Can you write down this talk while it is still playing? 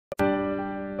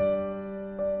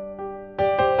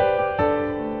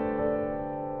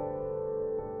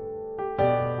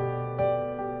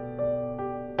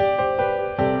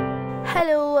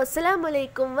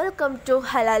അസ്സലാമലൈക്കും welcome to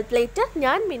Halaal plate.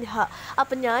 ഞാൻ മിൻഹ.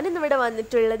 അപ്പം ഞാനിന്നിവിടെ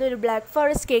വന്നിട്ടുള്ളത് ഒരു ബ്ലാക്ക്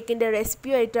ഫോറസ്റ്റ് കേക്കിൻ്റെ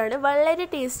റെസിപ്പി ആയിട്ടാണ്. വളരെ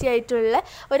ടേസ്റ്റി ആയിട്ടുള്ള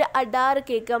ഒരു അഡാറ്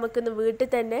കേക്ക് നമുക്കിന്ന് വീട്ടിൽ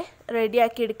തന്നെ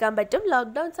റെഡിയാക്കി എടുക്കാൻ പറ്റും.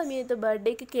 ലോക്ക്ഡൗൺ സമയത്ത്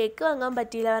ബർത്ത്ഡേക്ക് കേക്ക് വാങ്ങാൻ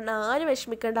പറ്റിയില്ല കാരണം ആരും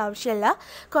വിഷമിക്കേണ്ട ആവശ്യമില്ല.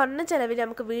 കുറഞ്ഞ ചിലവിൽ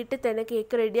നമുക്ക് വീട്ടിൽ തന്നെ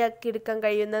കേക്ക് റെഡിയാക്കി എടുക്കാൻ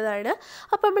കഴിയുന്നതാണ്.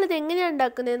 അപ്പോൾ നമ്മളിത് എങ്ങനെയാണ്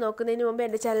ഉണ്ടാക്കുന്നത് നോക്കുന്നതിന് മുമ്പ്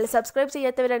എൻ്റെ ചാനൽ സബ്സ്ക്രൈബ്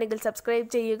ചെയ്യാത്തവരാണെങ്കിൽ സബ്സ്ക്രൈബ്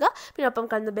ചെയ്യുക. പിന്നെ ഒപ്പം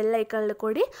കാണുന്ന ബെല്ലൈക്കണിൽ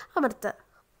കൂടി അമർത്തുക.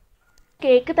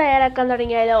 കേക്ക് തയ്യാറാക്കാൻ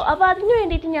തുടങ്ങിയാലോ? അപ്പോൾ അതിന്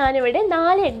വേണ്ടിയിട്ട് ഞാനിവിടെ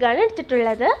 4 എഗ്ഗാണ്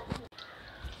എടുത്തിട്ടുള്ളത്.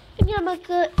 ഇനി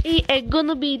നമുക്ക് ഈ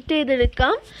എഗ്ഗൊന്ന് ബീറ്റ്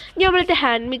ചെയ്തെടുക്കാം. ഇനി നമ്മളിട്ട്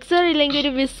ഹാൻഡ് മിക്സർ ഇല്ലെങ്കിൽ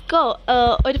ഒരു വിസ്കോ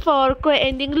ഒരു ഫോർക്കോ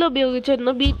എന്തെങ്കിലും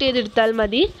ഉപയോഗിച്ചൊന്ന് ബീറ്റ് ചെയ്തെടുത്താൽ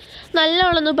മതി.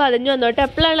 നല്ലോണം ഒന്ന് പതഞ്ഞു വന്നോട്ടെ.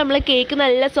 അപ്പോഴാണ് നമ്മൾ കേക്ക്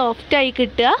നല്ല സോഫ്റ്റായി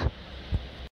കിട്ടുക.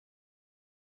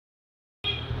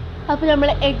 അപ്പോൾ നമ്മൾ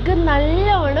എഗ്ഗ്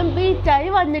നല്ലോണം ബീറ്റായി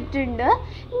വന്നിട്ടുണ്ട്.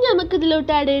 ഇനി നമുക്കിതിലോട്ട്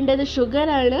ആഡ് ചെയ്യേണ്ടത്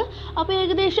ഷുഗറാണ്. അപ്പോൾ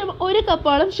ഏകദേശം 1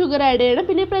 കപ്പോളം ഷുഗർ ആഡ് ചെയ്യണം.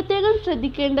 പിന്നെ പ്രത്യേകം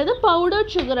ശ്രദ്ധിക്കേണ്ടത്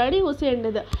പൗഡേർഡ് ഷുഗറാണ് യൂസ്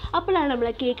ചെയ്യേണ്ടത്. അപ്പോഴാണ്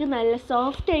നമ്മളെ കേക്ക് നല്ല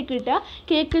സോഫ്റ്റായി കിട്ടുക.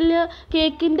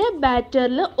 കേക്കിൻ്റെ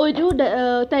ബാറ്ററിൽ ഒരു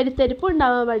തരിത്തരിപ്പ്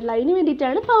ഉണ്ടാവാൻ പാടില്ല. അതിന്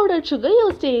വേണ്ടിയിട്ടാണ് പൗഡേർഡ് ഷുഗർ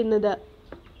യൂസ് ചെയ്യുന്നത്.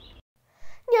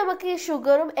 ഇനി നമുക്ക് ഈ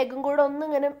ഷുഗറും എഗ്ഗും കൂടെ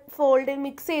ഒന്നിങ്ങനെ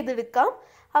മിക്സ് ചെയ്തെടുക്കാം.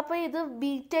 അപ്പോൾ ഇത്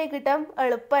ബീറ്റായി കിട്ടാൻ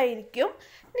എളുപ്പമായിരിക്കും.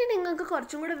 ഇനി നിങ്ങൾക്ക്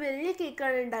കുറച്ചും കൂടെ വലിയ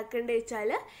കേക്കാണ് ഉണ്ടാക്കേണ്ടത് വെച്ചാൽ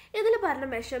ഇതിൽ പറഞ്ഞ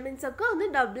മെഷർമെൻറ്റ്സ് ഒക്കെ ഒന്ന്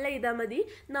ഡബിൾ ചെയ്താൽ മതി.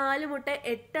 4 മുട്ട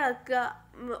 8 ആക്കുക,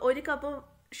 1 കപ്പ്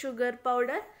ഷുഗർ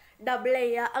പൗഡർ ഡബിൾ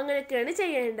ചെയ്യുക, അങ്ങനെയൊക്കെയാണ്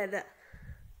ചെയ്യേണ്ടത്.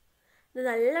 ഇത്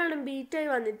നല്ലോണം ബീറ്റായി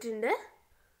വന്നിട്ടുണ്ട്.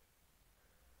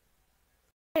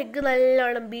 എഗ്ഗ്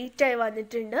നല്ലോണം ബീറ്റായി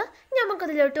വന്നിട്ടുണ്ട്.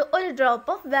 നമുക്കതിലോട്ട് 1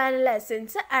 drop of vanilla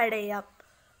essence add ചെയ്യാം.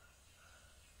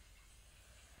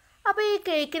 അപ്പോൾ ഈ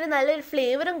കേക്കിന് നല്ലൊരു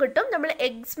ഫ്ലേവറും കിട്ടും. നമ്മൾ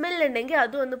എഗ് സ്മെല്ലുണ്ടെങ്കിൽ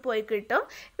അതും ഒന്ന് പോയി കിട്ടും.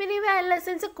 പിന്നെ ഈ വാനില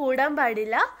എസൻസ് കൂടാൻ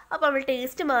പാടില്ല. അപ്പോൾ നമ്മൾ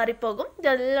ടേസ്റ്റ് മാറിപ്പോകും.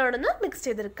 നല്ലോണം ഒന്ന് മിക്സ്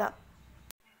ചെയ്തെടുക്കാം.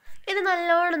 ഇത്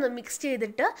നല്ലോണം ഒന്ന് മിക്സ്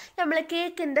ചെയ്തിട്ട് നമ്മൾ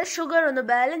കേക്കിൻ്റെ ഷുഗർ ഒന്ന്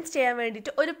ബാലൻസ് ചെയ്യാൻ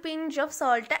വേണ്ടിയിട്ട് ഒരു പിഞ്ച് ഓഫ്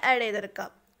സോൾട്ട് ആഡ്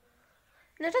ചെയ്തെടുക്കാം.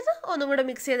 എന്നിട്ടത് ഒന്നും കൂടെ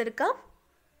മിക്സ് ചെയ്തെടുക്കാം.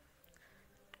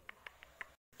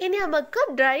 ഇനി നമുക്ക്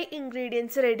ഡ്രൈ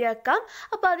ഇൻഗ്രീഡിയൻസ് റെഡിയാക്കാം.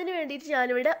 അപ്പോൾ അതിന് വേണ്ടിയിട്ട്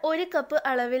ഞാനിവിടെ 1 കപ്പ്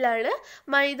അളവിലാണ്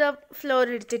മൈദ ഫ്ലോർ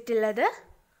എടുത്തിട്ടുള്ളത്.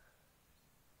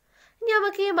 ഇനി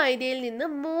നമുക്ക് ഈ മൈദയിൽ നിന്ന്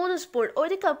 3 സ്പൂൺ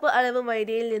 1 കപ്പ് അളവ്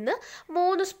മൈദയിൽ നിന്ന്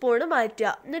 3 സ്പൂൺ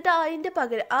മാറ്റുക. എന്നിട്ട് അതിൻ്റെ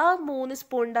പകരം ആ 3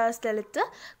 സ്പൂണിൻ്റെ ആ സ്ഥലത്ത്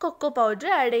കൊക്കോ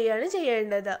പൗഡർ ആഡ് ചെയ്യുകയാണ്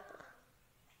ചെയ്യേണ്ടത്.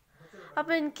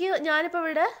 അപ്പോൾ ഞാനിപ്പോൾ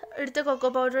ഇവിടെ എടുത്ത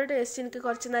കൊക്കോ പൗഡറുടെ ടേസ്റ്റ് എനിക്ക്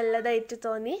കുറച്ച് നല്ലതായിട്ട്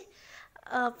തോന്നി.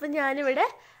 അപ്പം ഞാനിവിടെ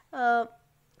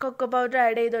കൊക്കോ പൗഡർ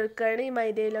ആഡ് ചെയ്ത് കൊടുക്കുകയാണ് ഈ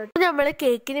മൈദയിലോട്ട്. നമ്മൾ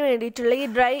കേക്കിന് വേണ്ടിയിട്ടുള്ള ഈ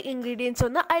ഡ്രൈ ഇൻഗ്രീഡിയൻസ്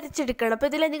ഒന്ന് അരിച്ചെടുക്കണം. അപ്പോൾ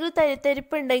ഇതിലെന്തെങ്കിലും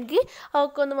തരിത്തരിപ്പ് ഉണ്ടെങ്കിൽ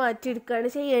അതൊക്കെ ഒന്ന്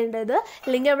മാറ്റിയെടുക്കുകയാണ് ചെയ്യേണ്ടത്.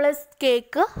 അല്ലെങ്കിൽ നമ്മളെ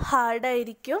കേക്ക്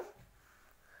ഹാർഡായിരിക്കും.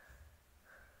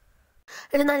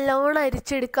 ഇത് നല്ലോണം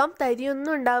അരിച്ചെടുക്കാം.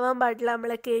 തരിയൊന്നും ഉണ്ടാവാൻ പാടില്ല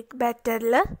നമ്മളെ കേക്ക്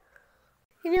ബാറ്ററിൽ.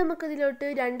 ഇനി നമുക്കിതിലോട്ട്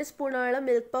 2 സ്പൂണോളം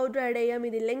മിൽക്ക് പൗഡർ ആഡ് ചെയ്യാം.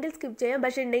 ഇതില്ലെങ്കിൽ സ്കിപ്പ് ചെയ്യാം.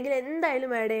 പക്ഷേ ഉണ്ടെങ്കിൽ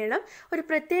എന്തായാലും ആഡ് ചെയ്യണം. ഒരു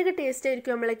പ്രത്യേക ടേസ്റ്റ്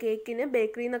ആയിരിക്കും നമ്മളെ കേക്കിന്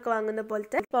ബേക്കറിയിൽ നിന്നൊക്കെ വാങ്ങുന്ന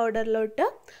പോലത്തെ. പൗഡറിലോട്ട്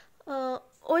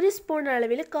 1 സ്പൂൺ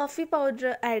അളവിൽ കോഫി പൗഡർ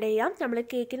ആഡ് ചെയ്യാം. നമ്മളെ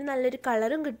കേക്കിന് നല്ലൊരു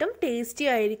കളറും കിട്ടും,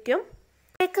 ടേസ്റ്റിയും ആയിരിക്കും.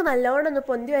 കേക്ക് നല്ലോണം ഒന്ന്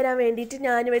പൊന്തി വരാൻ വേണ്ടിയിട്ട്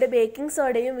ഞാനിവിടെ ബേക്കിംഗ്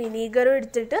സോഡയും വിനീഗറും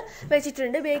എടുത്തിട്ട്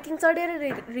വെച്ചിട്ടുണ്ട്. ബേക്കിംഗ് സോഡയുടെ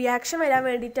റിയാക്ഷൻ വരാൻ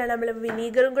വേണ്ടിയിട്ടാണ് നമ്മൾ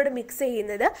വിനീഗറും കൂടെ മിക്സ്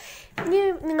ചെയ്യുന്നത്. ഇനി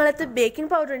നിങ്ങളത്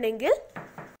ബേക്കിംഗ് പൗഡർ ഉണ്ടെങ്കിൽ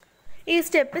ഈ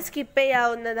സ്റ്റെപ്പ് സ്കിപ്പ്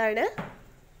ചെയ്യാവുന്നതാണ്.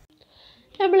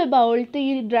 നമ്മൾ ബൗളിലത്തെ ഈ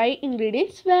ഡ്രൈ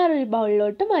ഇൻഗ്രീഡിയൻസ് വേറൊരു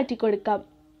ബൗളിലോട്ട് മാറ്റി കൊടുക്കാം.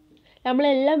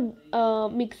 നമ്മളെല്ലാം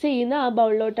മിക്സ് ചെയ്യുന്ന ആ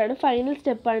ബൗളിലോട്ടാണ്. ഫൈനൽ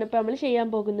സ്റ്റെപ്പാണ് ഇപ്പോൾ നമ്മൾ ചെയ്യാൻ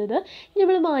പോകുന്നത്.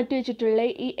 നമ്മൾ മാറ്റി വെച്ചിട്ടുള്ള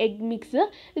ഈ എഗ് മിക്സ്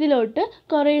ഇതിലോട്ട്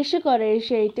കുറേശ്ശെ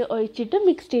ആയിട്ട് ഒഴിച്ചിട്ട്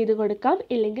മിക്സ് ചെയ്ത് കൊടുക്കാം.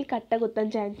 ഇല്ലെങ്കിൽ കട്ട കുത്താൻ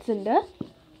ചാൻസ് ഉണ്ട്.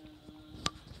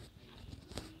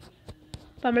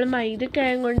 അപ്പം നമ്മൾ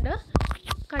മൈദക്കായം കൊണ്ട്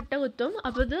കട്ട കുത്തും.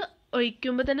 അപ്പോൾ ഇത്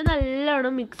ഒഴിക്കുമ്പോൾ തന്നെ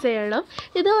നല്ലോണം മിക്സ് ചെയ്യണം.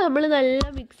 ഇത് നമ്മൾ നല്ല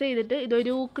മിക്സ് ചെയ്തിട്ട്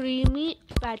ഇതൊരു ക്രീമി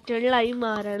പാറ്റേണിലായി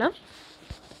മാറണം.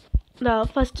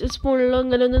 ഫസ്റ്റ് സ്പൂണിലും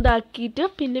ഇങ്ങനെ ഒന്ന് ഇതാക്കിയിട്ട്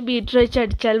പിന്നെ ബീറ്റർ വെച്ച്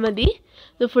അടിച്ചാൽ മതി.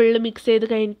 ഇത് ഫുള്ള് മിക്സ് ചെയ്ത്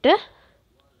കഴിഞ്ഞിട്ട്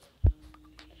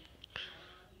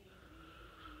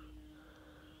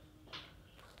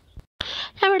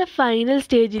നമ്മുടെ ഫൈനൽ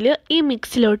സ്റ്റേജിൽ ഈ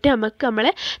മിക്സിലോട്ട് നമുക്ക്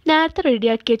നമ്മളെ നേരത്തെ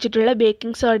റെഡിയാക്കി വെച്ചിട്ടുള്ള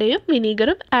ബേക്കിംഗ് സോഡയും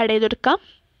വിനീഗറും ആഡ് ചെയ്ത് കൊടുക്കാം.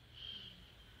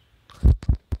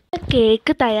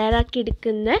 കേക്ക് തയ്യാറാക്കി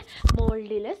എടുക്കുന്ന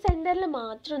മോൾഡിൽ സെൻറ്ററിൽ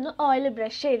മാത്രം ഒന്ന് ഓയിൽ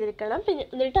ബ്രഷ് ചെയ്തെടുക്കണം. പിന്നെ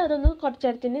എന്നിട്ട് അതൊന്ന് കുറച്ച്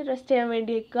നേരത്തിന് റെസ്റ്റ് ചെയ്യാൻ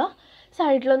വേണ്ടി വെക്കുക.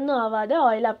 സൈഡിലൊന്നും ആവാതെ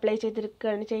ഓയിൽ അപ്ലൈ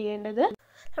ചെയ്തെടുക്കുകയാണ് ചെയ്യേണ്ടത്.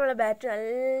 നമ്മളെ ബാറ്റർ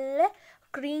നല്ല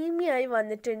ക്രീമി ആയി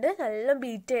വന്നിട്ടുണ്ട്. നല്ല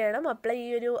ബീറ്റ് ചെയ്യണം. അപ്പോൾ ഈ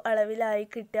ഒരു അളവിലായി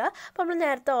കിട്ടുക. അപ്പോൾ നമ്മൾ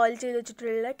നേരത്തെ ഓയിൽ ചെയ്ത്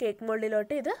വെച്ചിട്ടുള്ള കേക്ക്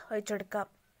മോൾഡിലോട്ട് ഇത് ഒഴിച്ചു കൊടുക്കാം.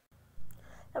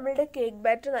 നമ്മളുടെ കേക്ക്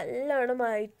ബാറ്റർ നല്ലോണം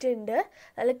ആയിട്ടുണ്ട്.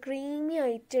 നല്ല ക്രീമി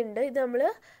ആയിട്ടുണ്ട്. ഇത് നമ്മൾ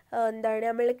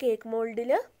നമ്മൾ കേക്ക്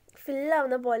മോൾഡിൽ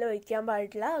ഫില്ലാവുന്ന പോലെ ഒഴിക്കാൻ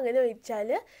പാടില്ല. അങ്ങനെ ഒഴിച്ചാൽ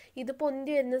ഇത്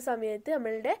പൊന്തി വരുന്ന സമയത്ത്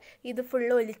നമ്മളുടെ ഇത്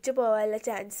ഫുള്ള് ഒലിച്ച് പോകാനുള്ള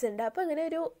ചാൻസ് ഉണ്ട്. അപ്പോൾ അങ്ങനെ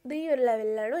ഈ ഒരു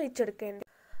ലെവലിലാണ് ഒഴിച്ചെടുക്കേണ്ടത്.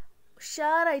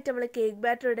 ഉഷാറായിട്ട് നമ്മൾ കേക്ക്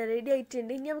ബാറ്റർ ഇവിടെ റെഡി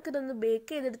ആയിട്ടുണ്ട്. ഇനി നമുക്കിതൊന്ന് ബേക്ക്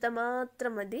ചെയ്തെടുത്താൽ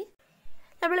മാത്രം മതി.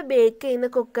 നമ്മൾ ബേക്ക് ചെയ്യുന്ന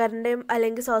കുക്കറിൻ്റെയും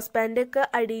അല്ലെങ്കിൽ സോസ് ഒക്കെ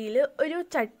അടിയിൽ ഒരു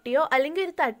ചട്ടിയോ അല്ലെങ്കിൽ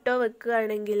ഒരു തട്ടോ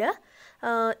വെക്കുകയാണെങ്കിൽ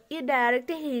ഈ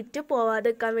ഡയറക്റ്റ് ഹീറ്റ്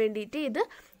പോവാതെ വെക്കാൻ വേണ്ടിയിട്ട് ഇത്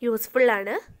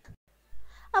യൂസ്ഫുള്ളാണ്.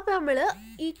 അപ്പോൾ നമ്മൾ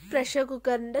ഈ പ്രഷർ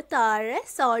കുക്കറിൻ്റെ താഴെ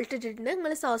സോൾട്ട് ഇട്ടിട്ടുണ്ട്.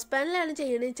 നിങ്ങൾ സോസ് പാനിലാണ്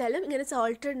ചെയ്യണമെന്ന് വെച്ചാലും ഇങ്ങനെ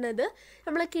സോൾട്ട് ഇടുന്നത്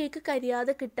നമ്മളെ കേക്ക്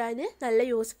കരിയാതെ കിട്ടാൻ നല്ല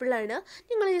യൂസ്ഫുള്ളാണ്.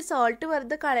 നിങ്ങൾ ഈ സോൾട്ട്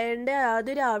വെറുതെ കളയേണ്ട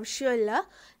യാതൊരു ആവശ്യമില്ല.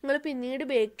 നിങ്ങൾ പിന്നീട്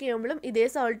ബേക്ക് ചെയ്യുമ്പോഴും ഇതേ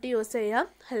സോൾട്ട് യൂസ് ചെയ്യാം,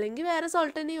 അല്ലെങ്കിൽ വേറെ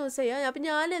സോൾട്ട് തന്നെ യൂസ് ചെയ്യാം. അപ്പോൾ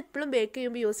ഞാൻ എപ്പോഴും ബേക്ക്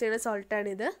ചെയ്യുമ്പോൾ യൂസ് ചെയ്യുന്ന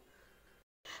സോൾട്ടാണിത്.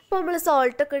 അപ്പോൾ നമ്മൾ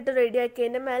സോൾട്ടൊക്കെ ഇട്ട് റെഡി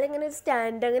ആക്കിയതിൻ്റെ മേലെ ഇങ്ങനെ ഒരു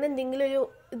സ്റ്റാൻഡ് അങ്ങനെ എന്തെങ്കിലും ഒരു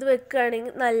ഇത്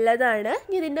വെക്കുകയാണെങ്കിൽ നല്ലതാണ്.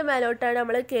 ഇനി ഇതിൻ്റെ മേലോട്ടാണ്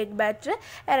നമ്മൾ കേക്ക് ബാറ്റർ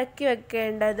ഇറക്കി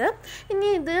വെക്കേണ്ടത്. ഇനി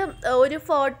ഇത് ഒരു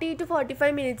 40 to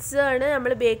 45 മിനിറ്റ്സ് ആണ്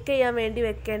നമ്മൾ ബേക്ക് ചെയ്യാൻ വേണ്ടി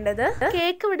വെക്കേണ്ടത്.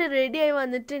 കേക്ക് ഇവിടെ റെഡി ആയി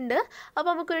വന്നിട്ടുണ്ട്. അപ്പോൾ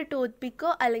നമുക്കൊരു ടൂത്ത്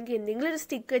പിക്കോ അല്ലെങ്കിൽ എന്തെങ്കിലും ഒരു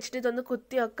സ്റ്റിക്ക് വെച്ചിട്ട് ഇതൊന്ന്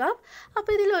കുത്തി വെക്കാം.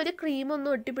 അപ്പോൾ ഇതിൽ ഒരു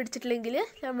ക്രീമൊന്നും ഒട്ടിപ്പിടിച്ചിട്ടില്ലെങ്കിൽ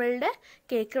നമ്മളുടെ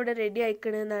കേക്ക് ഇവിടെ റെഡി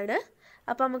ആയിക്കണമെന്നാണ്.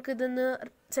 അപ്പോൾ നമുക്കിതൊന്ന്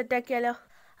സെറ്റാക്കിയാലോ.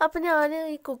 അപ്പോൾ ഞാൻ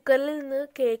ഈ കുക്കറിൽ നിന്ന്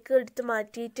കേക്ക് എടുത്ത്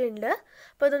മാറ്റിയിട്ടുണ്ട്.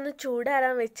 അപ്പോൾ അതൊന്ന്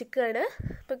ചൂടാറാൻ വെച്ചിരിക്കുകയാണ്.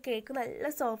 അപ്പോൾ കേക്ക് നല്ല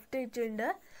സോഫ്റ്റ് ആയിട്ടുണ്ട്,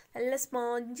 നല്ല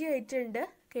സ്പോഞ്ചി ആയിട്ടുണ്ട്.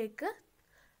 കേക്ക്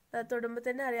തൊടുമ്പോൾ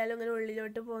തന്നെ അറിയാലോ ഇങ്ങനെ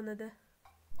ഉള്ളിലോട്ട് പോകുന്നത്.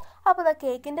 അപ്പോൾ ഇതാ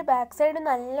കേക്കിൻ്റെ ബാക്ക് സൈഡ്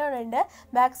നല്ലോണം ഉണ്ട്.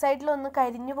 ബാക്ക് സൈഡിലൊന്നും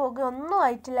കരിഞ്ഞു പോകുക ഒന്നും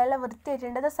ആയിട്ടില്ല, നല്ല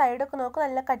വൃത്തിയായിട്ടുണ്ട്. അത് സൈഡൊക്കെ നോക്കുക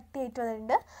നല്ല കട്ടിയായിട്ട്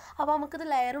വന്നിട്ടുണ്ട്. അപ്പോൾ നമുക്കിത്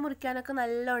ലെയർ മുറിക്കാനൊക്കെ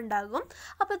നല്ല ഉണ്ടാകും.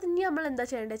 അപ്പോൾ ഇതിന് നമ്മൾ എന്താ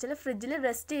ചെയ്യേണ്ടത് വെച്ചാൽ ഫ്രിഡ്ജിൽ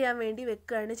റെസ്റ്റ് ചെയ്യാൻ വേണ്ടി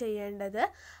വെക്കുകയാണ് ചെയ്യേണ്ടത്.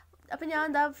 അപ്പോൾ ഞാൻ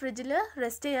എന്താ ഫ്രിഡ്ജിൽ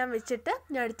റെസ്റ്റ് ചെയ്യാൻ വെച്ചിട്ട്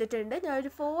ഞാൻ എടുത്തിട്ടുണ്ട്. ഞാൻ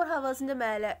ഒരു 4 hours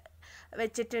മേലെ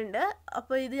വെച്ചിട്ടുണ്ട്.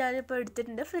 അപ്പോൾ ഇത് ഞാനിപ്പോൾ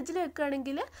എടുത്തിട്ടുണ്ട്. ഫ്രിഡ്ജിൽ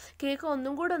വെക്കുകയാണെങ്കിൽ കേക്ക്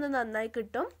ഒന്നും കൂടെ ഒന്ന് നന്നായി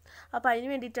കിട്ടും. അപ്പോൾ അതിന്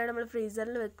വേണ്ടിയിട്ടാണ് നമ്മൾ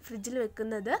ഫ്രിഡ്ജിൽ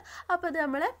വെക്കുന്നത്. അപ്പോൾ ഇത്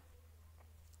നമ്മൾ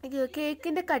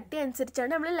കേക്കിൻ്റെ കട്ടി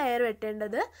അനുസരിച്ചാണ് നമ്മൾ ലെയർ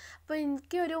വെട്ടേണ്ടത്. അപ്പോൾ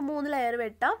എനിക്ക് ഒരു 3 ലെയർ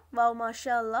വെട്ടാം. വാവ്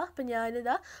മാഷാ അല്ലാ. അപ്പോൾ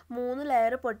ഞാനിതാ 3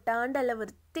 ലെയർ പൊട്ടാണ്ടല്ല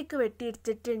വൃത്തിക്ക്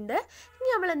വെട്ടിയെടുത്തിട്ടുണ്ട്.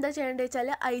 ഇനി നമ്മൾ എന്താ ചെയ്യേണ്ടത് വെച്ചാൽ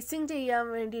ഐസിങ് ചെയ്യാൻ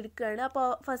വേണ്ടി എടുക്കുകയാണ്. അപ്പോൾ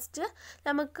ഫസ്റ്റ്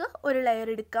നമുക്ക് ഒരു ലെയർ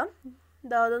എടുക്കാം.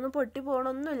 അതൊന്നും പൊട്ടി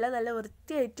പോകണമൊന്നുമില്ല, നല്ല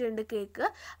വൃത്തിയായിട്ടുണ്ട് കേക്ക്.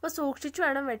 അപ്പോൾ സൂക്ഷിച്ച്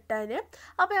വേണം വെട്ടാൻ.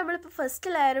 അപ്പോൾ നമ്മളിപ്പോൾ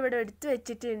ഫസ്റ്റ് ലെയർ ഇവിടെ എടുത്ത്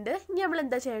വെച്ചിട്ടുണ്ട്. ഇനി നമ്മൾ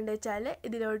എന്താ ചെയ്യേണ്ടത് വെച്ചാൽ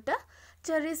ഇതിലോട്ട്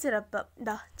ചെറിയ സിറപ്പ്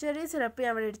ചെറിയ സിറപ്പ്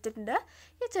ഞാൻ ഇവിടെ എടുത്തിട്ടുണ്ട്.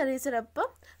 ഈ ചെറിയ സിറപ്പ്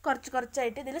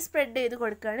കുറച്ചായിട്ട് ഇതിൽ സ്പ്രെഡ് ചെയ്ത്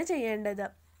കൊടുക്കുകയാണ് ചെയ്യേണ്ടത്.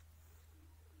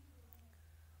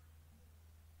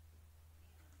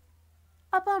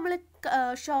 അപ്പോൾ നമ്മൾ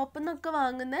ഷോപ്പിൽ നിന്നൊക്കെ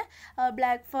വാങ്ങുന്ന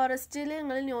ബ്ലാക്ക് ഫോറസ്റ്റിൽ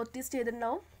നിങ്ങൾ നോട്ടീസ്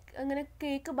ചെയ്തിട്ടുണ്ടാവും, അങ്ങനെ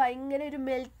കേക്ക് ഭയങ്കര ഒരു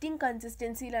മെൽറ്റിംഗ്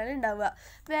കൺസിസ്റ്റൻസിയിലാണ് ഉണ്ടാവുക.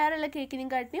 വേറെയുള്ള കേക്കിനെയും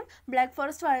കാട്ടിയും ബ്ലാക്ക്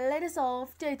ഫോറസ്റ്റ് വളരെ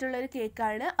സോഫ്റ്റ് ആയിട്ടുള്ളൊരു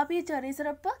കേക്കാണ്. അപ്പോൾ ഈ ചെറിയ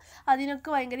സിറപ്പ്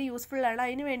അതിനൊക്കെ ഭയങ്കര യൂസ്ഫുള്ളാണ്.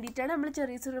 അതിന് വേണ്ടിയിട്ടാണ് നമ്മൾ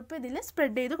ചെറിയ സിറപ്പ് ഇതിൽ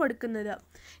സ്പ്രെഡ് ചെയ്ത് കൊടുക്കുന്നത്.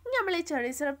 ഇനി നമ്മൾ ഈ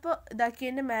ചെറിയ സിറപ്പ്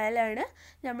ഇതാക്കിയതിൻ്റെ മേലാണ്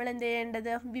നമ്മൾ എന്ത്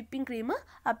ചെയ്യേണ്ടത്, വിപ്പിംഗ് ക്രീം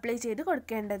അപ്ലൈ ചെയ്ത്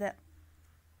കൊടുക്കേണ്ടത്.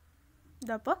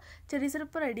 ഇതപ്പോൾ ചെറിയ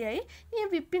സിറപ്പ് റെഡിയായി. ഈ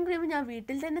വിപ്പിംഗ് ക്രീം ഞാൻ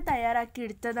വീട്ടിൽ തന്നെ തയ്യാറാക്കി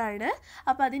എടുത്തതാണ്.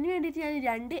 അപ്പോൾ അതിന് വേണ്ടിയിട്ട്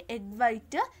ഞാൻ 2 egg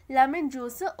white, lemon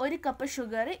juice, 1 cup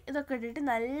sugar ഇതൊക്കെ ഇട്ടിട്ട്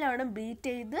നല്ലോണം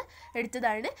ബീറ്റ് ചെയ്ത്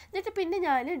എടുത്തതാണ്. എന്നിട്ട് പിന്നെ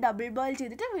ഞാൻ ഡബിൾ ബോയിൽ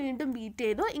ചെയ്തിട്ട് വീണ്ടും ബീറ്റ്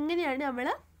ചെയ്തു. ഇങ്ങനെയാണ് നമ്മൾ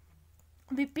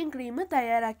വിപ്പിംഗ് ക്രീം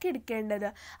തയ്യാറാക്കി എടുക്കേണ്ടത്.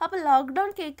 അപ്പോൾ ലോക്ക്ഡൗൺ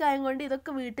കേക്ക് ആയതുകൊണ്ട്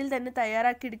ഇതൊക്കെ വീട്ടിൽ തന്നെ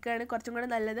തയ്യാറാക്കി എടുക്കുകയാണ് കുറച്ചും കൂടെ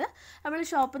നല്ലത്. നമ്മൾ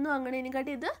ഷോപ്പിൽ നിന്ന്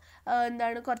വാങ്ങണതിനെക്കാട്ടി ഇത്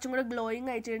കുറച്ചും കൂടെ ഗ്ലോയിങ്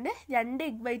ആയിട്ടുണ്ട്. 2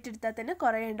 എഗ് വൈറ്റ് എടുത്താൽ തന്നെ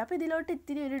കുറേ ഉണ്ട്. അപ്പോൾ ഇതിലോട്ട്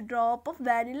ഇത്തിരി ഒരു ഡ്രോപ്പ് ഓഫ്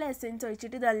വാനില എസെൻസ്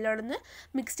ഒഴിച്ചിട്ട് ഇത് നല്ലോണം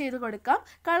മിക്സ് ചെയ്ത് കൊടുക്കാം.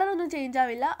 കളറൊന്നും ചേഞ്ച്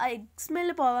ആവില്ല, ആ എഗ്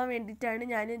സ്മെല്ല് പോകാൻ വേണ്ടിയിട്ടാണ്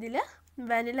ഞാനിതിൽ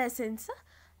വാനില എസെൻസ്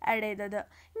ആഡ് ചെയ്തത്.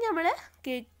 ഇനി നമ്മൾ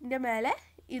കേക്കിൻ്റെ മേലെ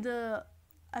ഇത്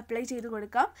അപ്ലൈ ചെയ്ത്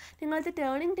കൊടുക്കാം. നിങ്ങൾക്ക്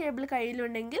ടേണിംഗ് ടേബിൾ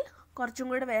കയ്യിലുണ്ടെങ്കിൽ കുറച്ചും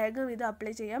കൂടെ വേഗം ഇത്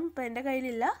അപ്ലൈ ചെയ്യാം. ഇപ്പോൾ എൻ്റെ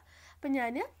കയ്യിലില്ല, അപ്പം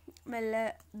ഞാൻ മെല്ലെ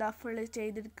ഫുള്ള്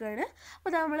ചെയ്തെടുക്കുകയാണ്.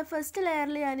 അപ്പോൾ നമ്മൾ ഫസ്റ്റ്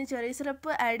ലെയറിൽ ഞാൻ ചെറിയ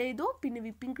സിറപ്പ് ആഡ് ചെയ്തു, പിന്നെ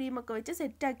വിപ്പിംഗ് ക്രീമൊക്കെ വെച്ച്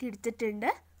സെറ്റാക്കി എടുത്തിട്ടുണ്ട്.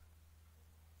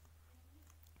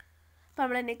 അപ്പോൾ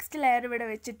നമ്മൾ നെക്സ്റ്റ് ലെയർ ഇവിടെ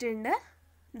വെച്ചിട്ടുണ്ട്.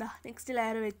 നെക്സ്റ്റ്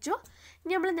ലെയർ വെച്ചു.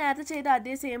 ഇനി നമ്മൾ നേരത്തെ ചെയ്ത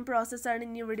അതേ സെയിം പ്രോസസ്സാണ്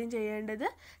ഇനി ഇവിടെയും ചെയ്യേണ്ടത്.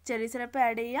 ചെറിയ സിറപ്പ്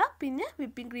ആഡ് ചെയ്യുക, പിന്നെ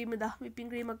വിപ്പിംഗ്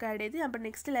ക്രീമൊക്കെ ആഡ് ചെയ്ത് നമ്മൾ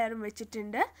നെക്സ്റ്റ് ലെയറും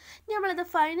വെച്ചിട്ടുണ്ട്. ഇനി നമ്മളത്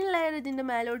ഫൈനൽ ലെയർ ഇതിൻ്റെ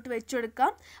മേലോട്ട് വെച്ച്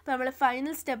കൊടുക്കാം. അപ്പോൾ നമ്മൾ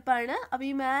ഫൈനൽ സ്റ്റെപ്പാണ്. അപ്പോൾ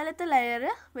ഈ മേലത്തെ ലെയർ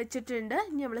വെച്ചിട്ടുണ്ട്.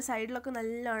 ഇനി നമ്മൾ സൈഡിലൊക്കെ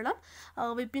നല്ലോണം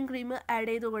വിപ്പിംഗ് ക്രീം ആഡ്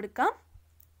ചെയ്ത് കൊടുക്കാം.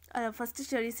 ഫസ്റ്റ്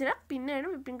ചെറിയ സിറപ്പ്, പിന്നെയാണ്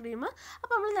വിപ്പിംഗ് ക്രീം.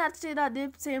 അപ്പോൾ നമ്മൾ നേരത്തെ ചെയ്ത അതേ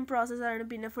സെയിം പ്രോസസ്സാണ്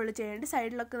പിന്നെ ഫുള്ള് ചെയ്യേണ്ടത്.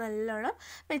 സൈഡിലൊക്കെ നല്ലോണം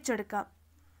വെച്ചെടുക്കാം.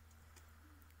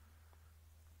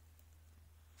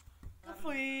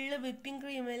 ഫുള്ള് വിപ്പിംഗ്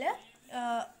ക്രീമിൽ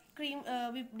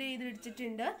വിപ്ഡ്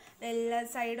ചെയ്തെടുത്തിട്ടുണ്ട്. എല്ലാ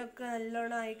സൈഡൊക്കെ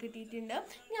നല്ലോണം ആയി കിട്ടിയിട്ടുണ്ട്.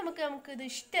 ഇനി നമുക്കിത്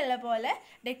ഇഷ്ടമുള്ള പോലെ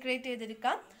ഡെക്കറേറ്റ്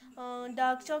ചെയ്തെടുക്കാം.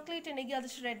 ഡാർക്ക് ചോക്ലേറ്റ് ഉണ്ടെങ്കിൽ അത്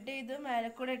ഷ്രെഡ് ചെയ്ത് മേലെ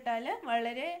കൂടെ ഇട്ടാൽ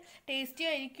വളരെ ടേസ്റ്റി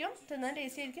ആയിരിക്കും, തിന്നാൻ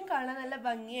ടേസ്റ്റി ആയിരിക്കും, കാണാൻ നല്ല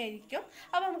ഭംഗിയായിരിക്കും.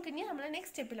 അപ്പോൾ നമുക്കിനി നമ്മൾ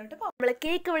നെക്സ്റ്റ് സ്റ്റെപ്പിലോട്ട് പോകാം. നമ്മൾ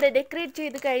കേക്ക് ഇവിടെ ഡെക്കറേറ്റ്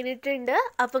ചെയ്ത് കഴിഞ്ഞിട്ടുണ്ട്.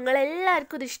 അപ്പോൾ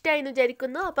നിങ്ങളെല്ലാവർക്കും ഇത് ഇഷ്ടമായി എന്ന്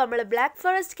വിചാരിക്കുന്നു. അപ്പോൾ നമ്മൾ ബ്ലാക്ക്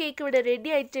ഫോറസ്റ്റ് കേക്ക് ഇവിടെ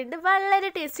റെഡി ആയിട്ടുണ്ട്. വളരെ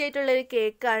ടേസ്റ്റി ആയിട്ടുള്ളൊരു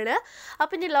കേക്കാണ്.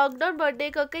 അപ്പോൾ ഇനി ലോക്ക്ഡൗൺ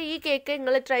ബർത്ത്ഡേക്കൊക്കെ ഈ കേക്ക്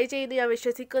നിങ്ങൾ ട്രൈ ചെയ്ത് ഞാൻ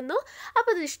വിശ്വസിക്കുന്നു.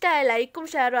 അപ്പോൾ ഇത് ഇഷ്ടമായ ലൈക്കും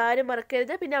ഷെയറും ആരും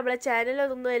മറക്കരുത്. പിന്നെ നമ്മളെ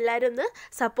ചാനലൊന്നും എല്ലാവരും ഒന്ന്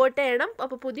സപ്പോർട്ട് ചെയ്യണം.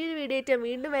 അപ്പോൾ പുതിയൊരു വീഡിയോ ആയിട്ട്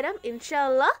വീണ്ടും വരാം ഇൻഷാ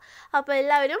അല്ലാഹ്. അപ്പോൾ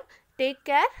എല്ലാവരും ടേക്ക്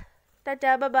കെയർ.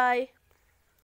 Tata bye.